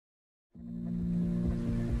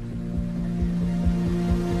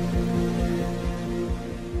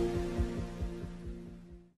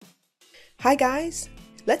Hi guys!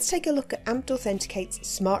 Let's take a look at Amped Authenticate's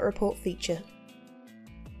Smart Report feature.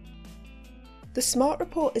 The Smart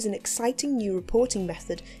Report is an exciting new reporting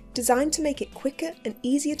method designed to make it quicker and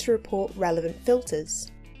easier to report relevant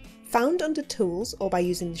filters. Found under Tools or by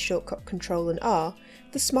using the shortcut Ctrl and R,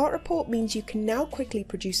 the Smart Report means you can now quickly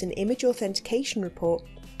produce an image authentication report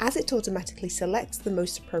as it automatically selects the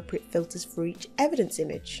most appropriate filters for each evidence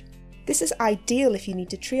image. This is ideal if you need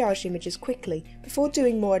to triage images quickly before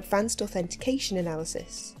doing more advanced authentication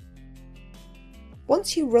analysis.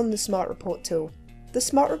 Once you run the Smart Report tool, the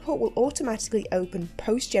Smart Report will automatically open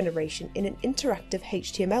post-generation in an interactive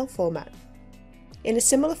HTML format. In a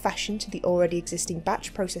similar fashion to the already existing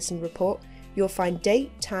batch processing report, you'll find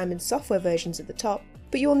date, time and software versions at the top,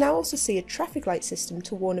 but you will now also see a traffic light system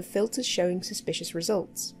to warn of filters showing suspicious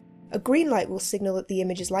results. A green light will signal that the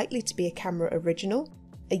image is likely to be a camera original,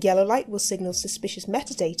 a yellow light will signal suspicious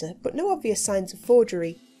metadata but no obvious signs of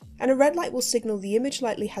forgery, and a red light will signal the image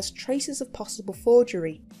likely has traces of possible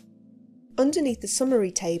forgery. Underneath the summary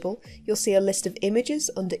table, you'll see a list of images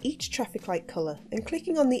under each traffic light colour, and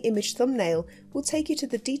clicking on the image thumbnail will take you to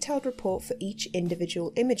the detailed report for each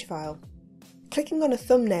individual image file. Clicking on a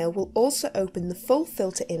thumbnail will also open the full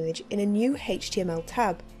filter image in a new HTML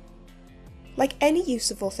tab. Like any use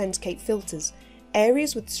of Authenticate filters,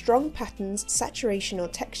 areas with strong patterns, saturation or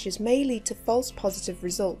textures may lead to false positive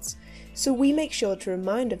results, so we make sure to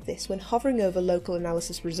remind of this when hovering over local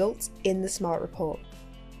analysis results in the Smart Report.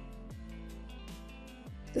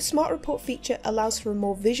 The Smart Report feature allows for a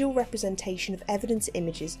more visual representation of evidence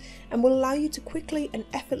images and will allow you to quickly and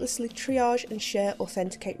effortlessly triage and share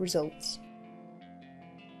Authenticate results.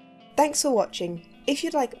 Thanks for watching. If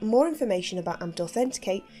you'd like more information about Amped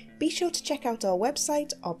Authenticate, be sure to check out our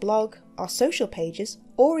website, our blog, our social pages,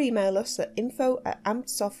 or email us at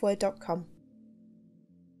info@ampedsoftware.com.